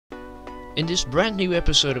In this brand new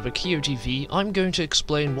episode of AKIO TV, I'm going to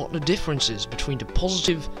explain what the difference is between the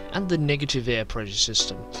positive and the negative air pressure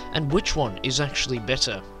system, and which one is actually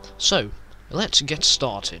better. So, let's get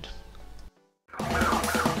started.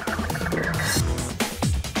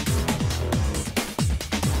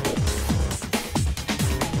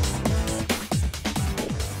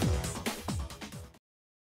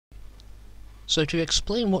 So to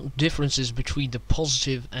explain what difference is between the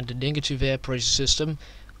positive and the negative air pressure system,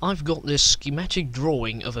 I've got this schematic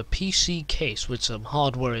drawing of a PC case with some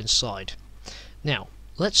hardware inside. Now,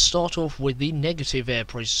 let's start off with the negative air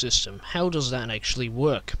pressure system. How does that actually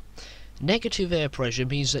work? Negative air pressure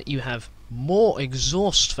means that you have more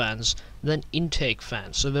exhaust fans than intake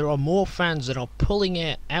fans. So there are more fans that are pulling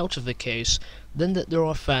air out of the case than that there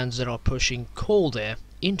are fans that are pushing cold air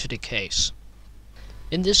into the case.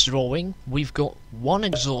 In this drawing, we've got one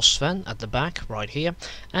exhaust fan at the back, right here,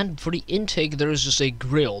 and for the intake there is just a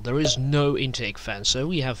grill. There is no intake fan, so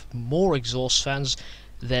we have more exhaust fans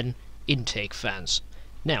than intake fans.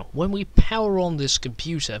 Now, when we power on this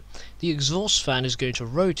computer, the exhaust fan is going to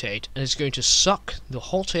rotate and it's going to suck the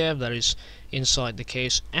hot air that is inside the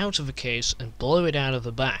case out of the case and blow it out of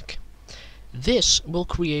the back. This will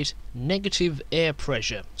create negative air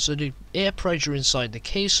pressure, so the air pressure inside the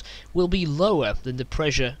case will be lower than the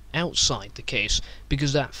pressure outside the case,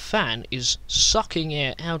 because that fan is sucking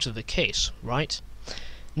air out of the case, right?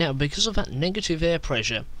 Now, because of that negative air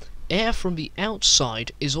pressure, air from the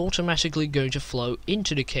outside is automatically going to flow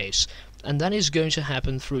into the case, and that is going to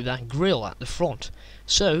happen through that grill at the front.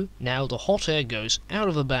 So, now the hot air goes out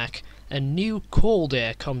of the back, and new cold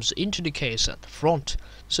air comes into the case at the front.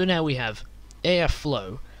 So now we have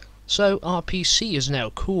airflow, so our PC is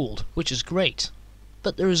now cooled, which is great.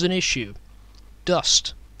 But there is an issue: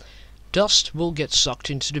 dust. Dust will get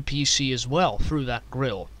sucked into the PC as well through that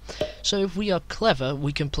grill. So if we are clever,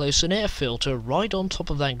 we can place an air filter right on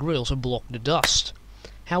top of that grill to block the dust.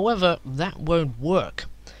 However, that won't work.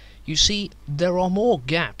 You see, there are more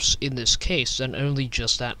gaps in this case than only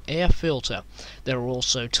just that air filter. There are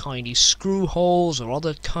also tiny screw holes or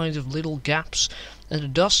other kinds of little gaps, and the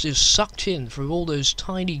dust is sucked in through all those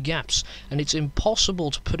tiny gaps, and it's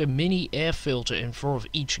impossible to put a mini air filter in front of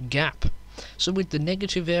each gap. So with the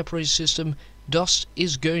negative air pressure system, dust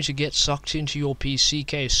is going to get sucked into your PC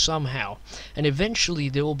case somehow, and eventually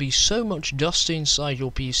there will be so much dust inside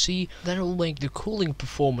your PC that it will make the cooling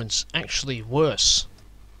performance actually worse.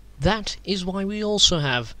 That is why we also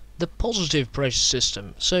have the positive pressure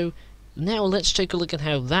system. So now let's take a look at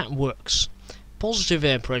how that works. Positive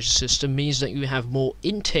air pressure system means that you have more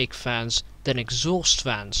intake fans than exhaust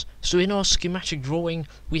fans. So in our schematic drawing,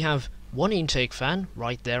 we have one intake fan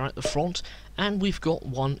right there at the front, and we've got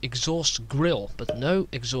one exhaust grill, but no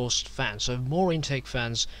exhaust fan. So more intake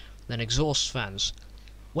fans than exhaust fans.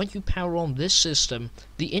 When you power on this system,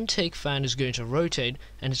 the intake fan is going to rotate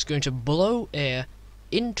and it's going to blow air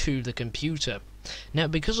into the computer. Now,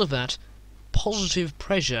 because of that, positive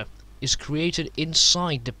pressure is created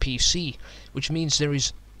inside the PC, which means there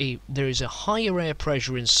is a higher air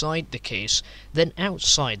pressure inside the case than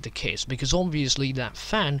outside the case, because obviously that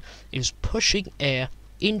fan is pushing air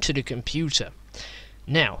into the computer.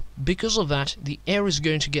 Now, because of that, the air is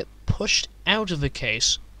going to get pushed out of the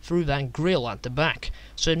case through that grill at the back.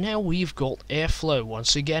 So now we've got airflow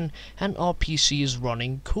once again, and our PC is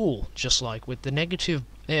running cool, just like with the negative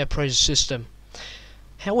air pressure system.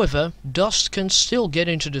 However, dust can still get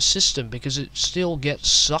into the system because it still gets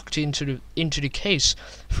sucked into the case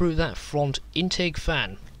through that front intake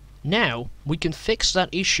fan. Now we can fix that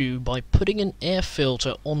issue by putting an air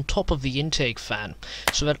filter on top of the intake fan,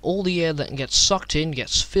 so that all the air that gets sucked in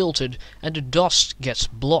gets filtered and the dust gets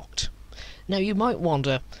blocked. Now you might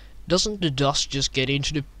wonder, doesn't the dust just get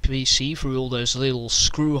into the PC through all those little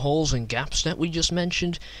screw holes and gaps that we just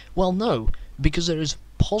mentioned? Well, no, because there is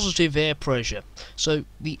positive air pressure. So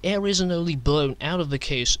the air isn't only blown out of the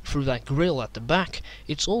case through that grill at the back,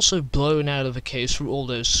 it's also blown out of the case through all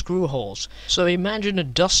those screw holes. So imagine a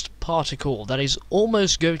dust particle that is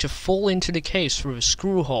almost going to fall into the case through a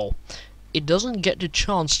screw hole. It doesn't get the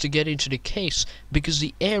chance to get into the case because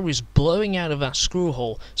the air is blowing out of that screw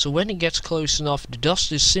hole, so when it gets close enough, the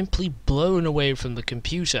dust is simply blown away from the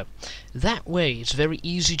computer. That way it's very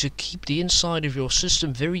easy to keep the inside of your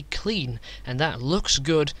system very clean, and that looks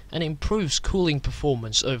good and improves cooling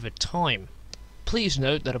performance over time. Please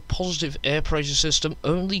note that a positive air pressure system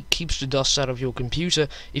only keeps the dust out of your computer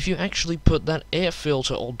if you actually put that air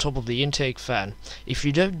filter on top of the intake fan. If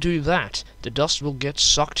you don't do that, the dust will get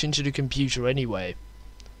sucked into the computer anyway.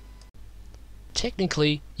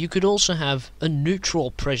 Technically, you could also have a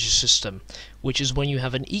neutral pressure system, which is when you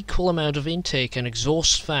have an equal amount of intake and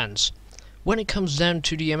exhaust fans. when it comes down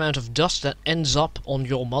to the amount of dust that ends up on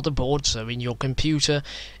your motherboard, so in your computer,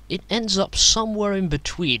 it ends up somewhere in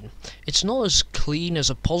between. It's not as clean as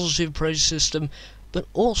a positive pressure system, but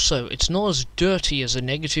also it's not as dirty as a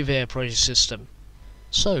negative air pressure system.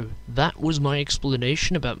 So, that was my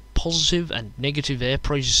explanation about positive and negative air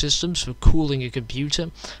pressure systems for cooling a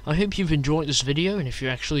computer. I hope you've enjoyed this video, and if you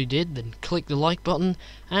actually did, then click the like button,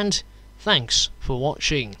 and thanks for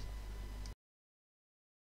watching.